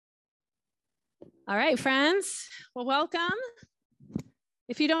All right, friends. Well, welcome.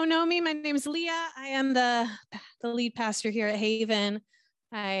 If you don't know me, my name is Leah. I am the lead pastor here at Haven.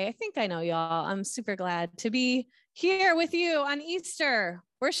 I think I know y'all. I'm super glad to be here with you on Easter,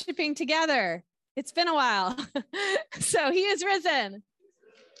 worshiping together. It's been a while. So he is risen.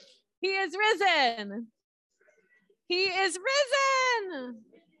 He is risen. He is risen.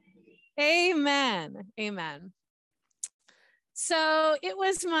 Amen. Amen. So it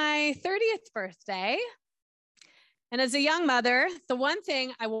was my 30th birthday. And as a young mother, the one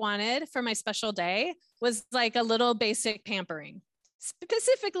thing I wanted for my special day was like a little basic pampering,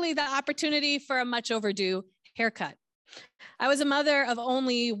 specifically the opportunity for a much overdue haircut. I was a mother of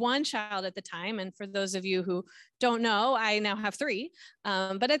only one child at the time. And for those of you who don't know, I now have three.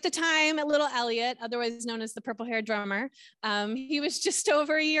 But at the time, little Elliot, otherwise known as the purple haired drummer, he was just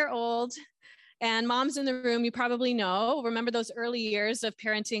over a year old. And moms in the room, you probably know, remember those early years of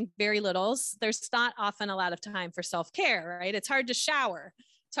parenting very littles. There's not often a lot of time for self-care, right? It's hard to shower.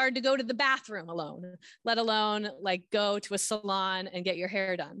 It's hard to go to the bathroom alone, let alone like go to a salon and get your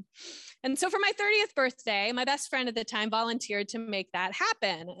hair done. And so for my 30th birthday, my best friend at the time volunteered to make that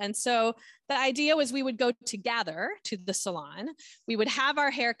happen. And so the idea was we would go together to the salon. We would have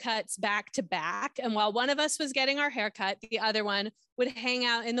our haircuts back to back. And while one of us was getting our haircut, the other one would hang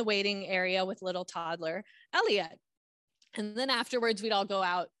out in the waiting area with little toddler Elliot. And then afterwards, we'd all go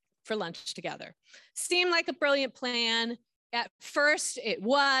out for lunch together. Seemed like a brilliant plan. At first, it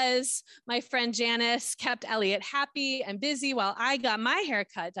was. My friend Janice kept Elliot happy and busy while I got my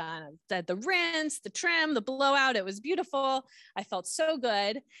haircut done. I did the rinse, the trim, the blowout. It was beautiful. I felt so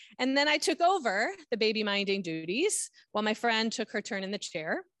good. And then I took over the baby minding duties while my friend took her turn in the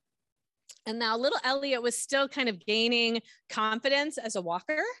chair. And now little Elliot was still kind of gaining confidence as a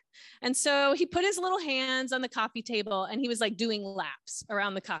walker. And so he put his little hands on the coffee table and he was like doing laps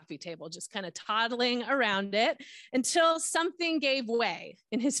around the coffee table, just kind of toddling around it until something gave way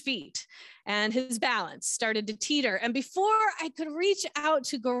in his feet and his balance started to teeter. And before I could reach out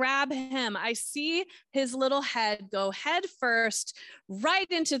to grab him, I see his little head go head first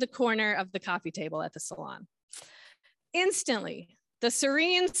right into the corner of the coffee table at the salon. Instantly, the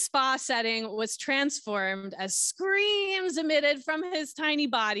serene spa setting was transformed as screams emitted from his tiny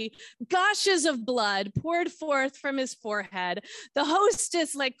body, gushes of blood poured forth from his forehead. The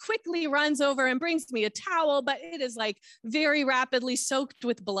hostess like quickly runs over and brings me a towel, but it is like very rapidly soaked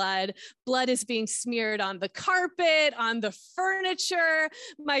with blood. Blood is being smeared on the carpet, on the furniture.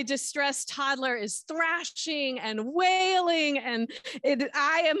 My distressed toddler is thrashing and wailing, and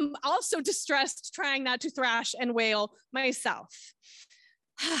I am also distressed, trying not to thrash and wail myself.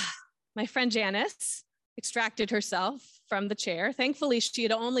 My friend Janice extracted herself from the chair. Thankfully, she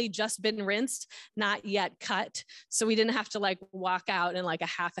had only just been rinsed, not yet cut. So we didn't have to like walk out in like a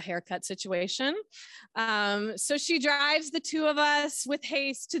half a haircut situation. So she drives the two of us with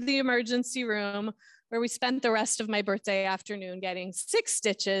haste to the emergency room where we spent the rest of my birthday afternoon getting 6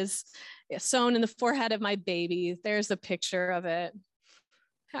 stitches sewn in the forehead of my baby. There's a picture of it.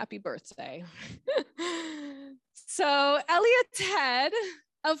 Happy birthday. So Elliot's head,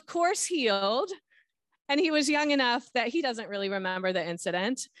 of course, healed. And he was young enough that he doesn't really remember the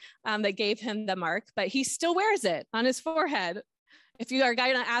incident that gave him the mark, but he still wears it on his forehead. If you are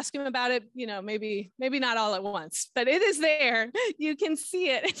going to ask him about it, you know, maybe not all at once, but it is there. You can see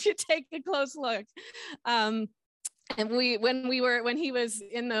it if you take a close look. And when he was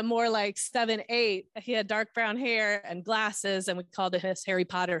in the more like 7, 8, he had dark brown hair and glasses, and we called it his Harry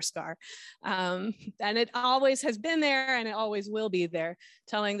Potter scar. And it always has been there, and it always will be there,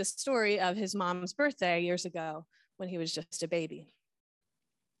 telling the story of his mom's birthday years ago when he was just a baby.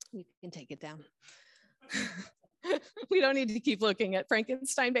 You can take it down. We don't need to keep looking at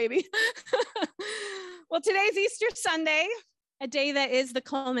Frankenstein baby. Well, today's Easter Sunday, a day that is the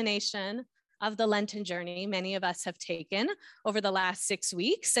culmination of the Lenten journey many of us have taken over the last 6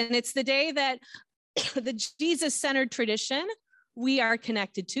 weeks. And it's the day that the Jesus-centered tradition we are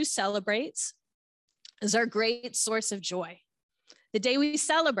connected to celebrates as our great source of joy. The day we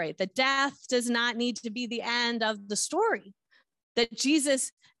celebrate that death does not need to be the end of the story, that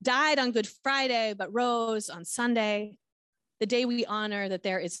Jesus died on Good Friday, but rose on Sunday. The day we honor that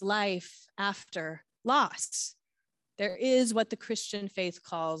there is life after loss. There is what the Christian faith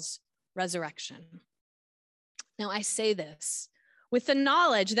calls resurrection. Now, I say this with the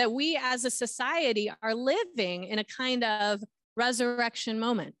knowledge that we as a society are living in a kind of resurrection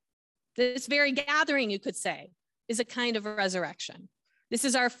moment. This very gathering, you could say, is a kind of resurrection. This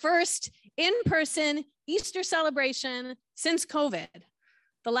is our first in-person Easter celebration since COVID.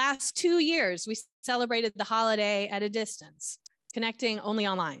 The last 2 years, we celebrated the holiday at a distance, connecting only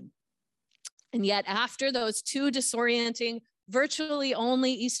online. And yet after those two disorienting, virtually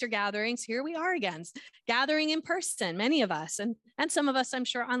only Easter gatherings, here we are again, gathering in person, many of us, and some of us, I'm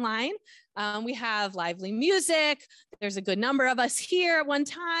sure, online. We have lively music. There's a good number of us here at one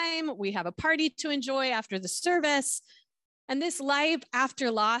time. We have a party to enjoy after the service. And this life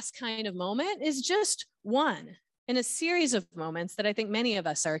after loss kind of moment is just one in a series of moments that I think many of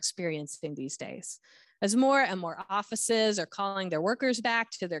us are experiencing these days. As more and more offices are calling their workers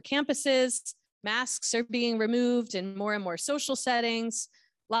back to their campuses, masks are being removed in more and more social settings,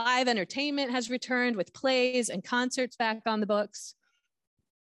 live entertainment has returned with plays and concerts back on the books.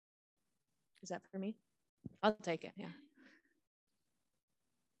 Is that for me? I'll take it, yeah.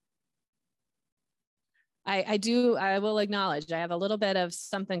 I will acknowledge I have a little bit of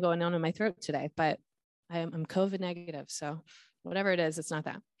something going on in my throat today, but I'm COVID negative. So whatever it is, it's not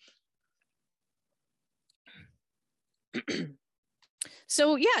that.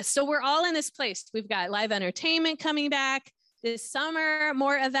 So we're all in this place. We've got live entertainment coming back. This summer,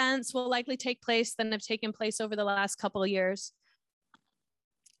 more events will likely take place than have taken place over the last couple of years.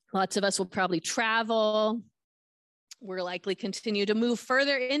 Lots of us will probably travel. We're likely continue to move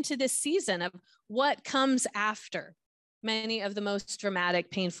further into this season of what comes after many of the most dramatic,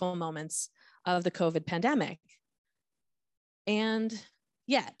 painful moments of the COVID pandemic. And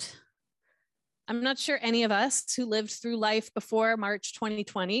yet, I'm not sure any of us who lived through life before March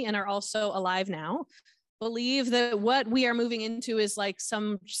 2020 and are also alive now believe that what we are moving into is like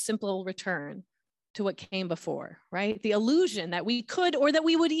some simple return to what came before, right? The illusion that we could, or that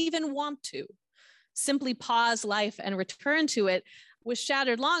we would even want to simply pause life and return to it was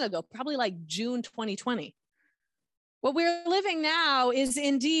shattered long ago, probably like June 2020. What we're living now is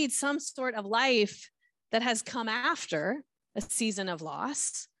indeed some sort of life that has come after a season of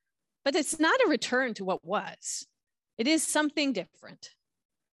loss, but it's not a return to what was. It is something different.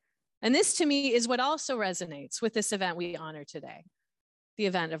 And this to me is what also resonates with this event we honor today, the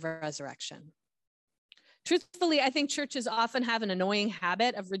event of resurrection. Truthfully, I think churches often have an annoying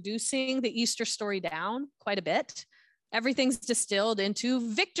habit of reducing the Easter story down quite a bit. Everything's distilled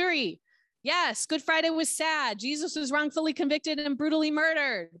into victory. Yes, Good Friday was sad. Jesus was wrongfully convicted and brutally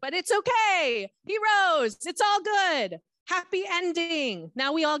murdered, but it's okay. He rose. It's all good. Happy ending.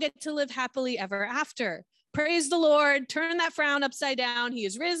 Now we all get to live happily ever after. Praise the Lord. Turn that frown upside down. He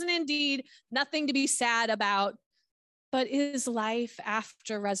is risen indeed. Nothing to be sad about. But is life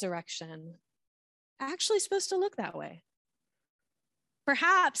after resurrection actually supposed to look that way?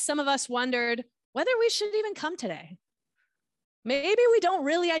 Perhaps some of us wondered whether we should even come today. Maybe we don't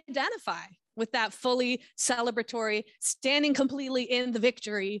really identify with that fully celebratory, standing completely in the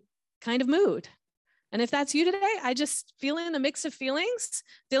victory kind of mood. And if that's you today, I just feeling a mix of feelings,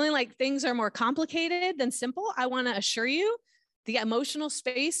 feeling like things are more complicated than simple. I want to assure you the emotional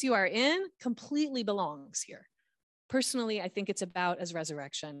space you are in completely belongs here. Personally, I think it's about as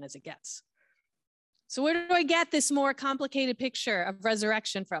resurrection as it gets. So where do I get this more complicated picture of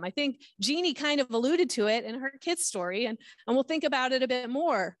resurrection from? I think Jeannie kind of alluded to it in her kid's story, and we'll think about it a bit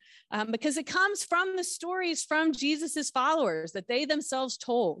more because it comes from the stories from Jesus's followers that they themselves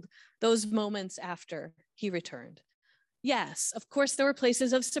told those moments after he returned. Yes, of course, there were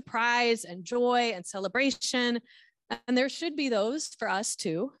places of surprise and joy and celebration, and there should be those for us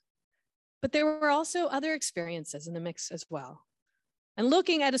too. But there were also other experiences in the mix as well. And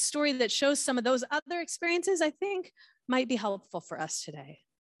looking at a story that shows some of those other experiences, I think might be helpful for us today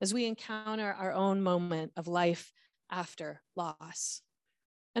as we encounter our own moment of life after loss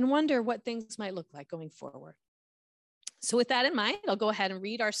and wonder what things might look like going forward. So with that in mind, I'll go ahead and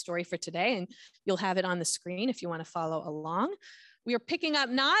read our story for today, and you'll have it on the screen if you want to follow along. We are picking up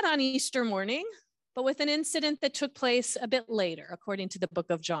not on Easter morning, but with an incident that took place a bit later, according to the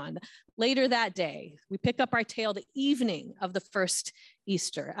book of John. Later that day, we pick up our tale the evening of the first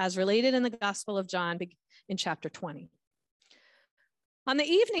Easter, as related in the Gospel of John in chapter 20. On the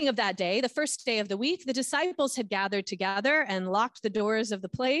evening of that day, the first day of the week, the disciples had gathered together and locked the doors of the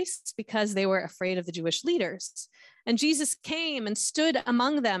place because they were afraid of the Jewish leaders. And Jesus came and stood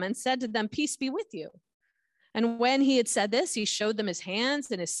among them and said to them, "Peace be with you." And when he had said this, he showed them his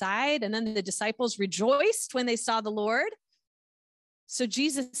hands and his side. And then the disciples rejoiced when they saw the Lord. So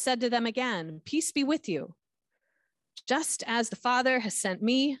Jesus said to them again, "Peace be with you. Just as the Father has sent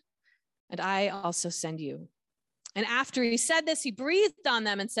me, and I also send you." And after he said this, he breathed on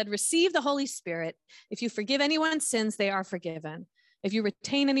them and said, "Receive the Holy Spirit. If you forgive anyone's sins, they are forgiven. If you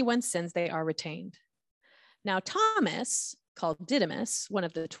retain anyone's sins, they are retained." Now Thomas, called Didymus, one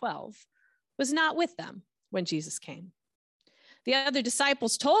of the 12, was not with them when Jesus came. The other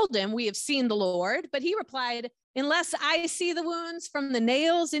disciples told him, "We have seen the Lord." But he replied, "Unless I see the wounds from the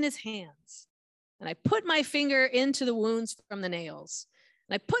nails in his hands and I put my finger into the wounds from the nails,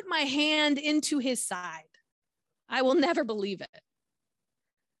 and I put my hand into his side. I will never believe it.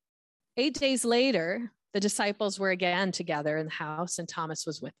 8 days later, the disciples were again together in the house, and Thomas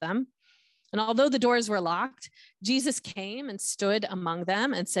was with them. And although the doors were locked, Jesus came and stood among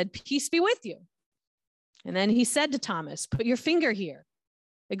them and said, "Peace be with you." And then he said to Thomas, "Put your finger here.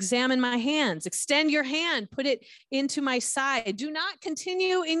 Examine my hands. Extend your hand. Put it into my side. Do not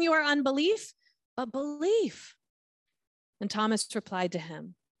continue in your unbelief, but believe." And Thomas replied to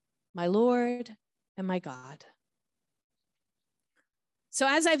him, "My Lord and my God." So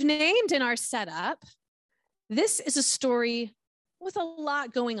as I've named in our setup, this is a story with a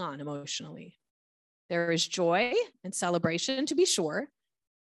lot going on emotionally. There is joy and celebration, to be sure,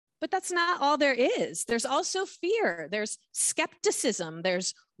 but that's not all there is. There's also fear. There's skepticism.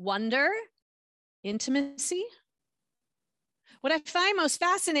 There's wonder, intimacy. What I find most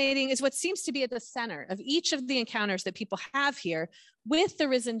fascinating is what seems to be at the center of each of the encounters that people have here with the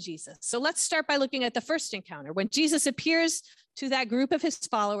risen Jesus. So let's start by looking at the first encounter, when Jesus appears to that group of his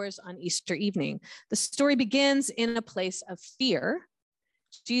followers on Easter evening. The story begins in a place of fear.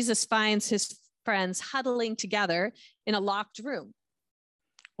 Jesus finds his friends huddling together in a locked room.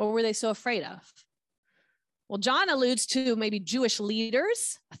 What were they so afraid of? Well, John alludes to maybe Jewish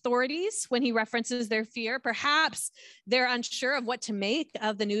leaders, authorities, when he references their fear. Perhaps they're unsure of what to make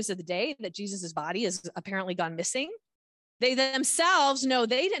of the news of the day that Jesus's body has apparently gone missing. They themselves know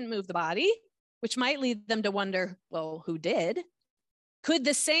they didn't move the body, which might lead them to wonder, well, who did? Could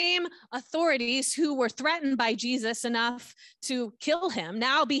the same authorities who were threatened by Jesus enough to kill him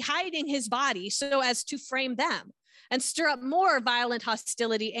now be hiding his body so as to frame them and stir up more violent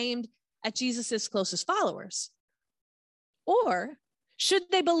hostility aimed at Jesus's closest followers? Or should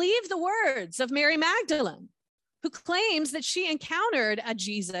they believe the words of Mary Magdalene, who claims that she encountered a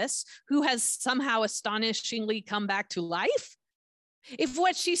Jesus who has somehow astonishingly come back to life? If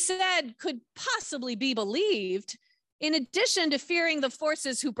what she said could possibly be believed, in addition to fearing the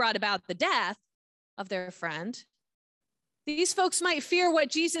forces who brought about the death of their friend, these folks might fear what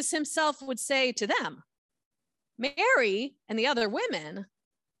Jesus himself would say to them. Mary and the other women,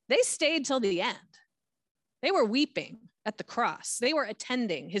 they stayed till the end. They were weeping at the cross. They were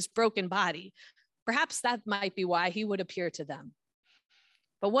attending his broken body. Perhaps that might be why he would appear to them.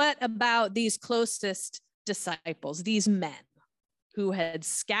 But what about these closest disciples, these men who had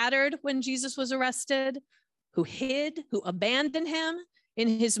scattered when Jesus was arrested, who hid, who abandoned him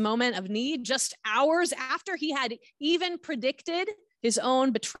in his moment of need just hours after he had even predicted his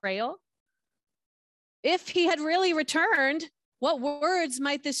own betrayal? If he had really returned, what words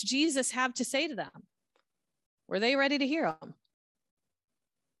might this Jesus have to say to them? Were they ready to hear them?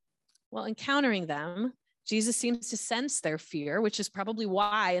 Well, encountering them, Jesus seems to sense their fear, which is probably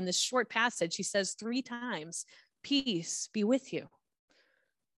why in this short passage, he says 3 times, "Peace be with you."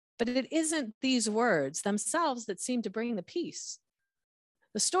 But it isn't these words themselves that seem to bring the peace.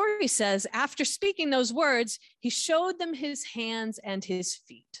 The story says, after speaking those words, he showed them his hands and his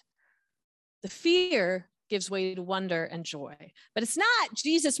feet. The fear gives way to wonder and joy. But it's not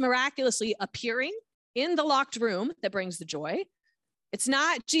Jesus miraculously appearing in the locked room that brings the joy. It's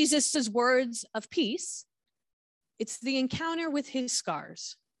not Jesus's words of peace. It's the encounter with his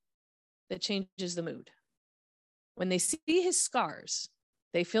scars that changes the mood. When they see his scars,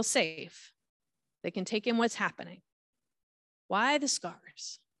 they feel safe. They can take in what's happening. Why the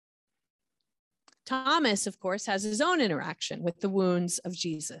scars? Thomas, of course, has his own interaction with the wounds of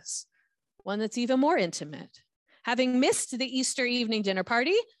Jesus, one that's even more intimate. Having missed the Easter evening dinner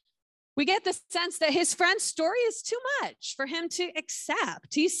party, we get the sense that his friend's story is too much for him to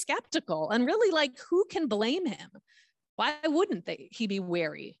accept. He's skeptical and really like, who can blame him? Why wouldn't he be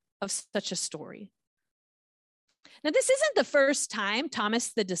wary of such a story? Now, this isn't the first time Thomas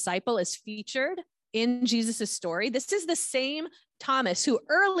the disciple is featured in Jesus's story. This is the same Thomas who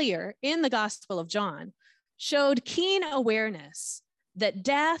earlier in the Gospel of John showed keen awareness that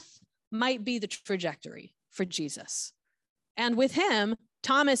death might be the trajectory for Jesus. And with him,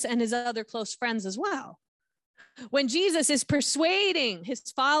 Thomas and his other close friends as well. When Jesus is persuading his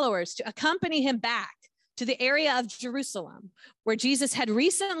followers to accompany him back to the area of Jerusalem, where Jesus had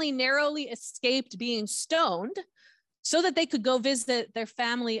recently narrowly escaped being stoned, so that they could go visit their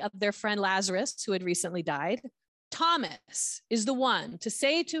family of their friend Lazarus, who had recently died, Thomas is the one to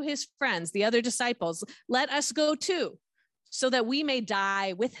say to his friends, the other disciples, "Let us go too, so that we may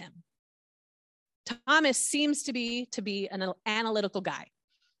die with him." Thomas seems to be an analytical guy,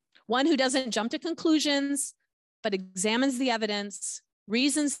 one who doesn't jump to conclusions, but examines the evidence,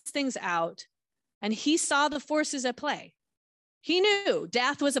 reasons things out, and he saw the forces at play. He knew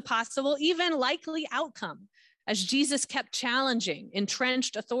death was a possible, even likely outcome as Jesus kept challenging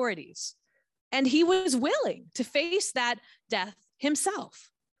entrenched authorities. And he was willing to face that death himself.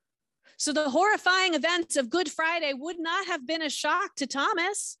 So the horrifying events of Good Friday would not have been a shock to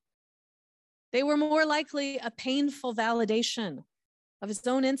Thomas. They were more likely a painful validation of his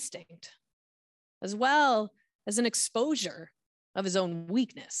own instinct, as well as an exposure of his own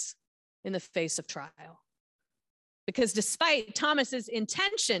weakness in the face of trial. Because despite Thomas's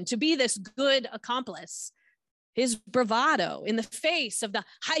intention to be this good accomplice, his bravado in the face of the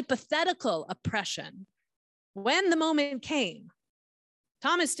hypothetical oppression, when the moment came,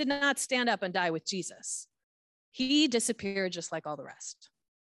 Thomas did not stand up and die with Jesus. He disappeared just like all the rest.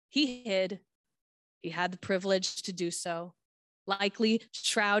 He hid. He had the privilege to do so, likely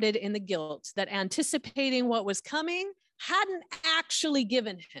shrouded in the guilt that anticipating what was coming hadn't actually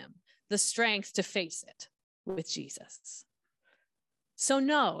given him the strength to face it with Jesus. So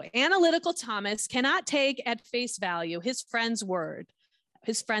no, analytical Thomas cannot take at face value his friends'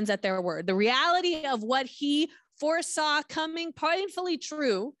 at their word. The reality of what he foresaw coming painfully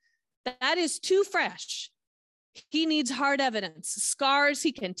true, that is too fresh. He needs hard evidence, scars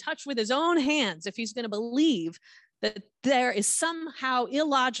he can touch with his own hands if he's going to believe that there is somehow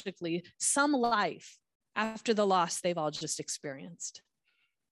illogically some life after the loss they've all just experienced.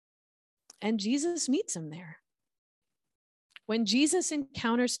 And Jesus meets him there. When Jesus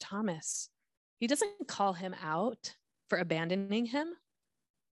encounters Thomas, he doesn't call him out for abandoning him,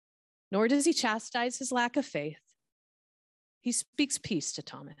 nor does he chastise his lack of faith. He speaks peace to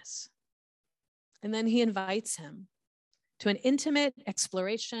Thomas. And then he invites him to an intimate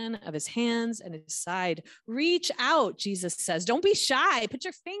exploration of his hands and his side. Reach out, Jesus says. Don't be shy. Put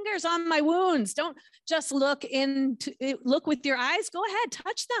your fingers on my wounds. Don't just look with your eyes. Go ahead,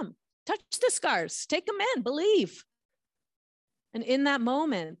 touch them. Touch the scars. Take them in. Believe. And in that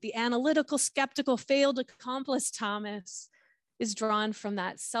moment, the analytical, skeptical, failed accomplice Thomas is drawn from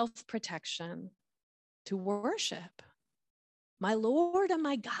that self-protection to worship. My Lord and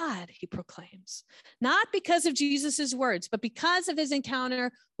my God, he proclaims, not because of Jesus's words, but because of his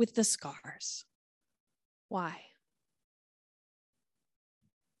encounter with the scars. Why?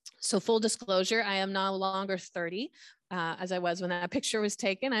 So full disclosure, I am no longer 30, as I was when that picture was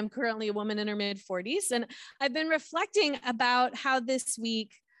taken. I'm currently a woman in her mid-40s, and I've been reflecting about how this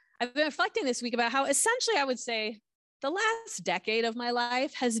week about how essentially I would say the last decade of my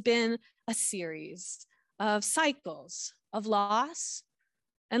life has been a series of cycles of loss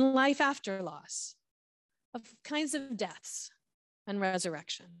and life after loss, of kinds of deaths and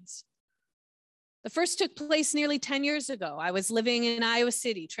resurrections. The first took place nearly 10 years ago. I was living in Iowa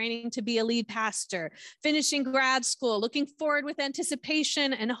City, training to be a lead pastor, finishing grad school, looking forward with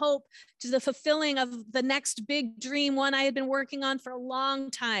anticipation and hope to the fulfilling of the next big dream, one I had been working on for a long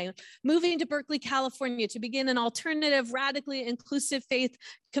time, moving to Berkeley, California to begin an alternative, radically inclusive faith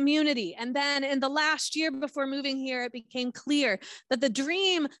community. And then in the last year before moving here, it became clear that the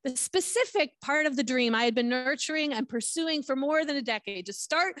dream, the specific part of the dream I had been nurturing and pursuing for more than a decade, to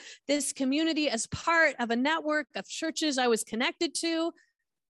start this community as part of a network of churches I was connected to,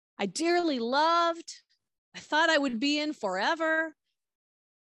 I dearly loved, I thought I would be in forever,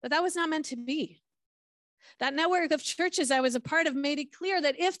 but that was not meant to be. That network of churches I was a part of made it clear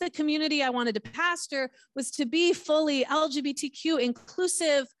that if the community I wanted to pastor was to be fully LGBTQ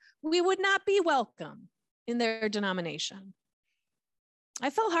inclusive, we would not be welcome in their denomination. I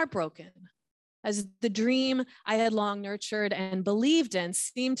felt heartbroken as the dream I had long nurtured and believed in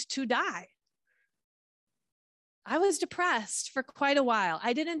seemed to die. I was depressed for quite a while.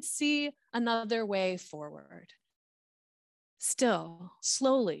 I didn't see another way forward. Still,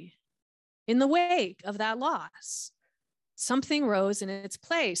 slowly, in the wake of that loss, something rose in its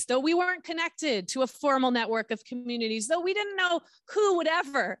place. Though we weren't connected to a formal network of communities, though we didn't know who would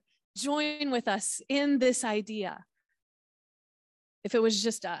ever join with us in this idea, if it was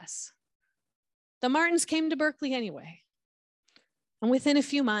just us. The Martins came to Berkeley anyway. And within a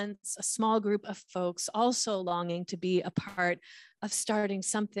few months, a small group of folks also longing to be a part of starting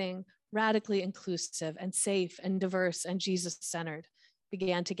something radically inclusive and safe and diverse and Jesus-centered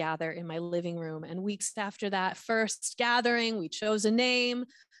began to gather in my living room. And weeks after that first gathering, we chose a name,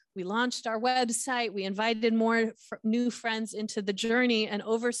 we launched our website, we invited more new friends into the journey, and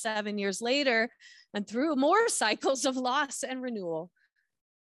over 7 years later, and through more cycles of loss and renewal,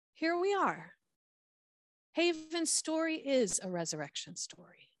 here we are. Haven's story is a resurrection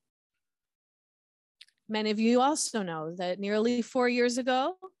story. Many of you also know that nearly 4 years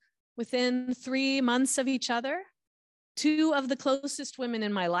ago, within 3 months of each other, two of the closest women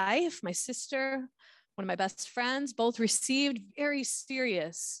in my life, my sister, one of my best friends, both received very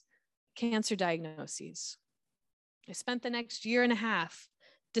serious cancer diagnoses. I spent the next year and a half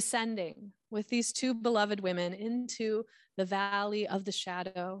descending with these two beloved women into the valley of the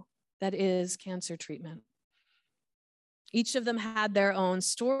shadow that is cancer treatment. Each of them had their own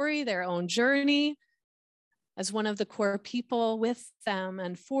story, their own journey. As one of the core people with them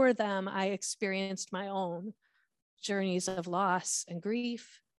and for them, I experienced my own journeys of loss and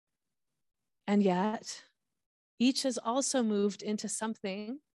grief. And yet, each has also moved into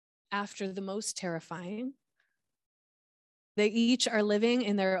something after the most terrifying. They each are living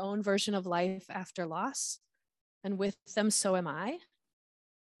in their own version of life after loss, and with them, so am I.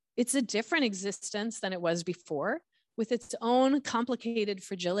 It's a different existence than it was before, with its own complicated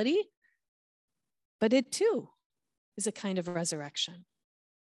fragility, but it too is a kind of resurrection.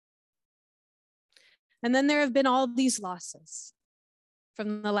 And then there have been all these losses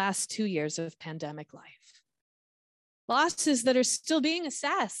from the last 2 years of pandemic life. Losses that are still being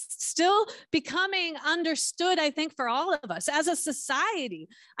assessed, still becoming understood, I think, for all of us as a society.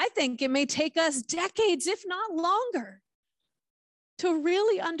 I think it may take us decades, if not longer, to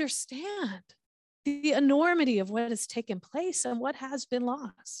really understand the enormity of what has taken place and what has been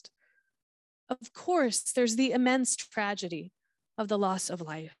lost. Of course, there's the immense tragedy of the loss of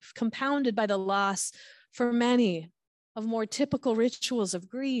life, compounded by the loss for many of more typical rituals of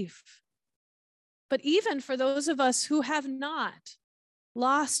grief. But even for those of us who have not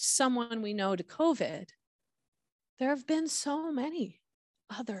lost someone we know to COVID, there have been so many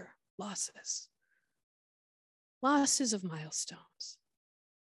other losses. Losses of milestones,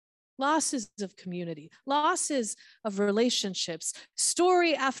 losses of community, losses of relationships.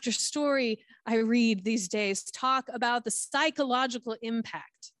 Story after story I read these days talk about the psychological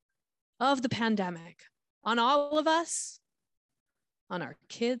impact of the pandemic on all of us, on our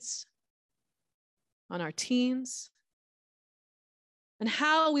kids, on our teens, and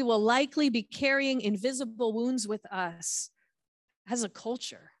how we will likely be carrying invisible wounds with us as a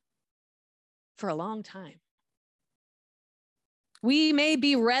culture for a long time. We may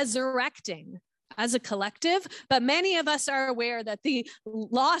be resurrecting as a collective, but many of us are aware that the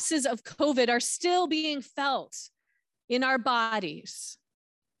losses of COVID are still being felt in our bodies,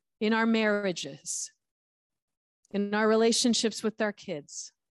 in our marriages, in our relationships with our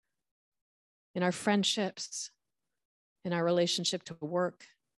kids, in our friendships, in our relationship to work.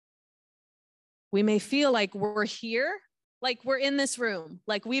 We may feel like we're here, like we're in this room,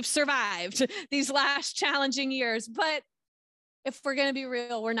 like we've survived these last challenging years, but if we're going to be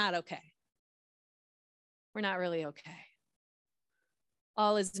real, we're not okay. We're not really okay.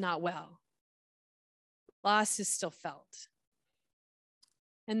 All is not well. Loss is still felt.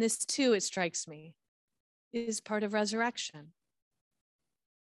 And this too, it strikes me, is part of resurrection.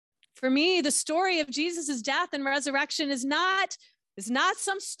 For me, the story of Jesus' death and resurrection is not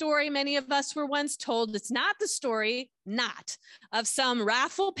some story many of us were once told. It's not the story, of some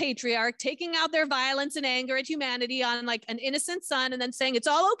wrathful patriarch taking out their violence and anger at humanity on like an innocent son and then saying it's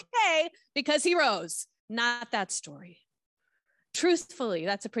all okay because he rose. Not that story. Truthfully,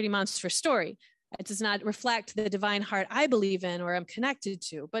 that's a pretty monstrous story. It does not reflect the divine heart I believe in or am connected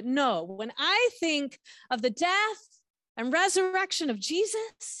to. But no, when I think of the death and resurrection of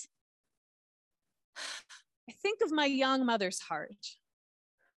Jesus, I think of my young mother's heart.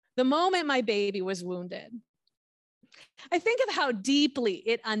 The moment my baby was wounded, I think of how deeply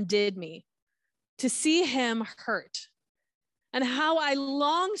it undid me to see him hurt and how I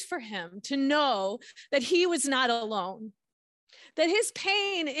longed for him to know that he was not alone, that his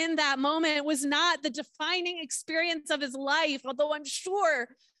pain in that moment was not the defining experience of his life, although I'm sure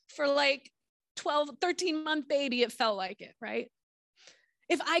for like 13-month baby, it felt like it, right?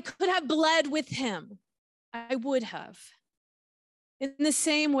 If I could have bled with him, I would have. In the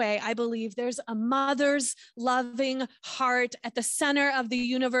same way, I believe there's a mother's loving heart at the center of the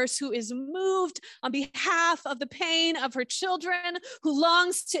universe who is moved on behalf of the pain of her children, who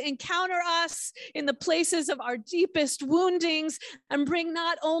longs to encounter us in the places of our deepest woundings and bring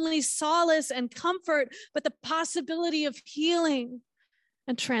not only solace and comfort, but the possibility of healing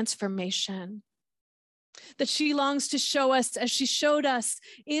and transformation. That she longs to show us, as she showed us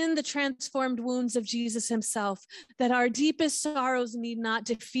in the transformed wounds of Jesus himself, that our deepest sorrows need not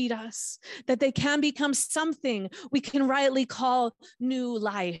defeat us, that they can become something we can rightly call new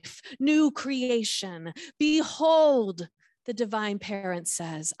life, new creation. Behold, the divine parent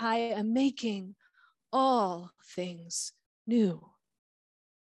says, I am making all things new.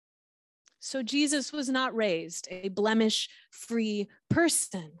 So Jesus was not raised a blemish-free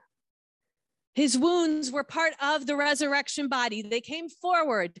person. His wounds were part of the resurrection body. They came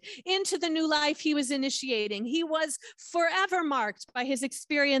forward into the new life he was initiating. He was forever marked by his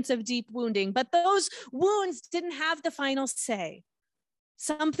experience of deep wounding, but those wounds didn't have the final say.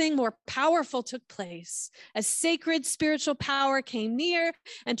 Something more powerful took place as sacred spiritual power came near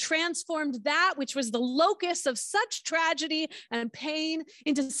and transformed that which was the locus of such tragedy and pain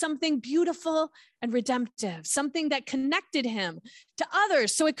into something beautiful and redemptive, something that connected him to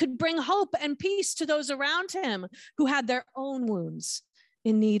others so it could bring hope and peace to those around him who had their own wounds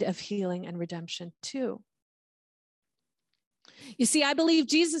in need of healing and redemption too. You see, I believe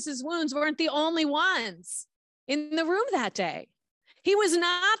Jesus's wounds weren't the only ones in the room that day. He was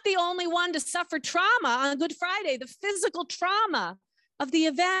not the only one to suffer trauma on Good Friday. The physical trauma of the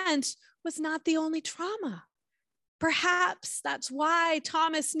event was not the only trauma. Perhaps that's why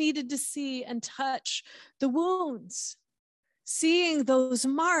Thomas needed to see and touch the wounds. Seeing those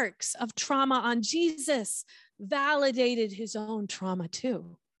marks of trauma on Jesus validated his own trauma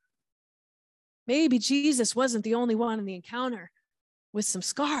too. Maybe Jesus wasn't the only one in the encounter with some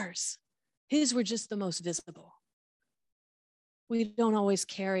scars. His were just the most visible. We don't always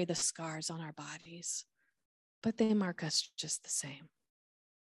carry the scars on our bodies, but they mark us just the same.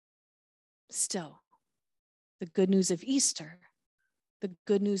 Still, the good news of Easter, the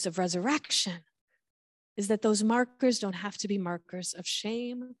good news of resurrection, is that those markers don't have to be markers of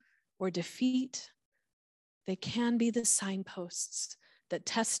shame or defeat. They can be the signposts that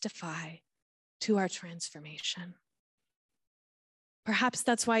testify to our transformation. Perhaps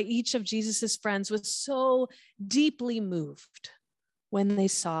that's why each of Jesus's friends was so deeply moved when they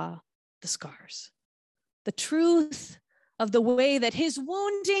saw the scars. The truth of the way that his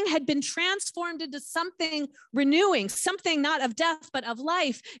wounding had been transformed into something renewing, something not of death, but of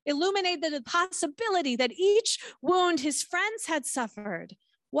life, illuminated the possibility that each wound his friends had suffered,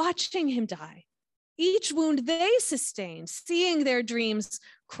 watching him die, each wound they sustained, seeing their dreams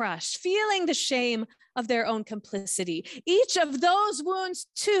crushed, feeling the shame of their own complicity, each of those wounds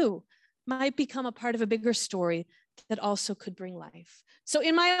too might become a part of a bigger story that also could bring life. So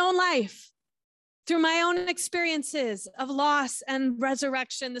in my own life, through my own experiences of loss and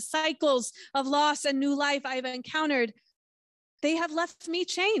resurrection, the cycles of loss and new life I've encountered, they have left me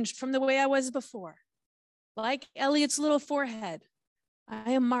changed from the way I was before. Like Elliot's little forehead,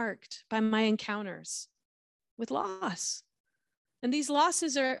 I am marked by my encounters with loss. And these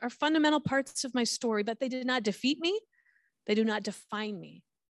losses are fundamental parts of my story, but they did not defeat me. They do not define me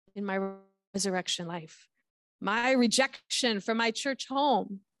in my resurrection life. My rejection from my church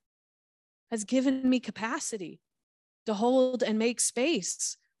home has given me capacity to hold and make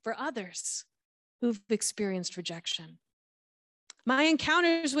space for others who've experienced rejection. My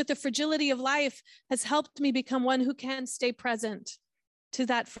encounters with the fragility of life has helped me become one who can stay present to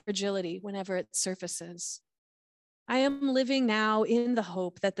that fragility whenever it surfaces. I am living now in the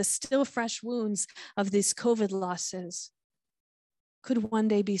hope that the still fresh wounds of these COVID losses could one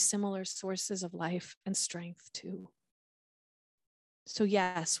day be similar sources of life and strength too. So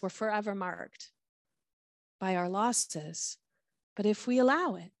yes, we're forever marked by our losses, but if we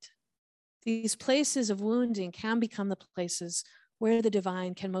allow it, these places of wounding can become the places where the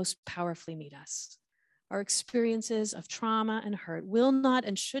divine can most powerfully meet us. Our experiences of trauma and hurt will not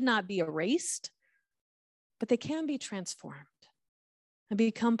and should not be erased, but they can be transformed and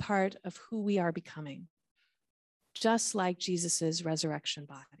become part of who we are becoming, just like Jesus's resurrection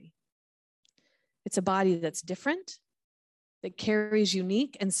body. It's a body that's different, that carries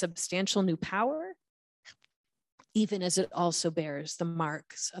unique and substantial new power, even as it also bears the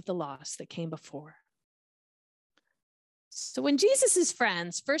marks of the loss that came before. So when Jesus's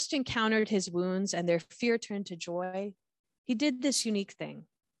friends first encountered his wounds and their fear turned to joy, he did this unique thing.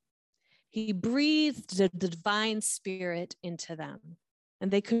 He breathed the divine spirit into them,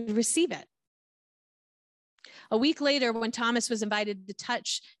 and they could receive it. A week later, when Thomas was invited to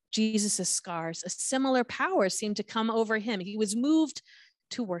touch Jesus' scars, a similar power seemed to come over him. He was moved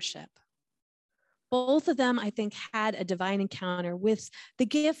to worship. Both of them, I think, had a divine encounter with the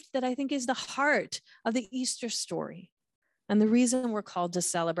gift that I think is the heart of the Easter story and the reason we're called to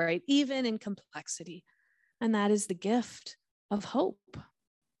celebrate, even in complexity, and that is the gift of hope.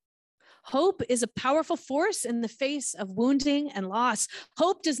 Hope is a powerful force in the face of wounding and loss.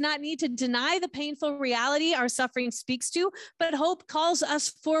 Hope does not need to deny the painful reality our suffering speaks to, but hope calls us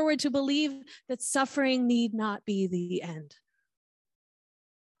forward to believe that suffering need not be the end.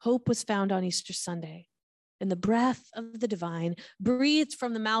 Hope was found on Easter Sunday in the breath of the divine, breathed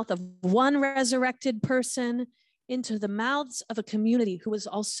from the mouth of one resurrected person into the mouths of a community who was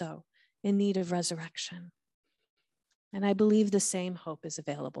also in need of resurrection. And I believe the same hope is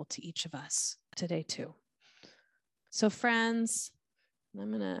available to each of us today too. So friends, I'm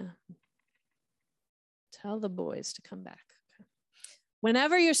going to tell the boys to come back. Okay.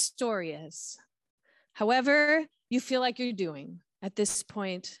 Whenever your story is, however you feel like you're doing at this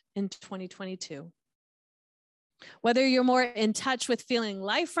point in 2022, whether you're more in touch with feeling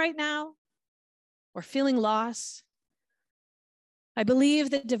life right now or feeling loss, I believe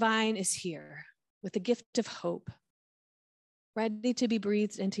the divine is here with the gift of hope, ready to be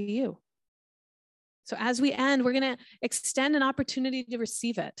breathed into you. So as we end, we're going to extend an opportunity to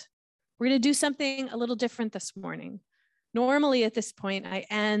receive it. We're going to do something a little different this morning. Normally at this point, I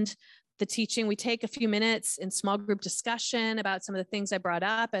end the teaching. We take a few minutes in small group discussion about some of the things I brought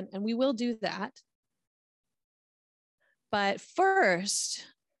up, and we will do that. But first,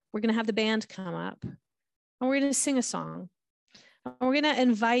 we're going to have the band come up, and we're going to sing a song. And we're going to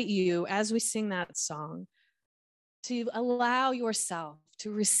invite you, as we sing that song, to allow yourself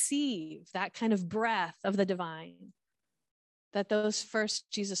to receive that kind of breath of the divine that those first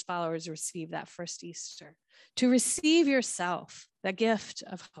Jesus followers received that first Easter, to receive yourself that gift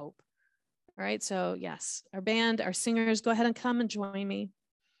of hope. All right, so yes, our band, our singers, go ahead and come and join me.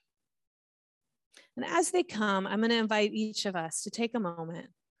 And as they come, I'm going to invite each of us to take a moment.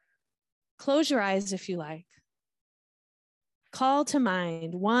 Close your eyes if you like. Call to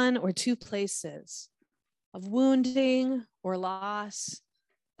mind one or two places of wounding or loss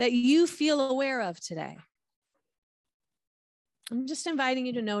that you feel aware of today. I'm just inviting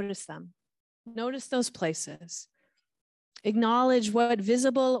you to notice them. Notice those places. Acknowledge what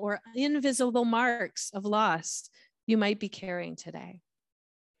visible or invisible marks of loss you might be carrying today.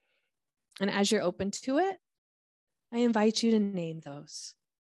 And as you're open to it, I invite you to name those.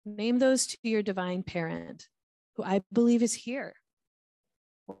 Name those to your divine parent, who I believe is here.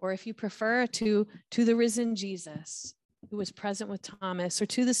 Or if you prefer, to the risen Jesus, who was present with Thomas, or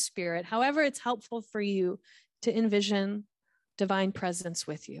to the Spirit, however it's helpful for you to envision divine presence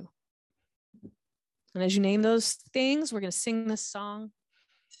with you. And as you name those things, we're going to sing this song.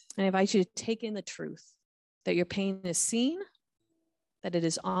 And I invite you to take in the truth that your pain is seen, that it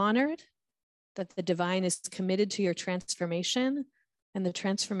is honored, that the divine is committed to your transformation and the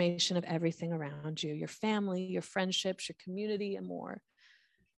transformation of everything around you, your family, your friendships, your community, and more.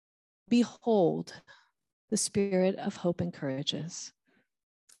 Behold, the Spirit of hope encourages.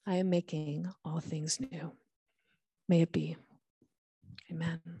 I am making all things new. May it be.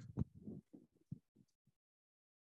 Amen.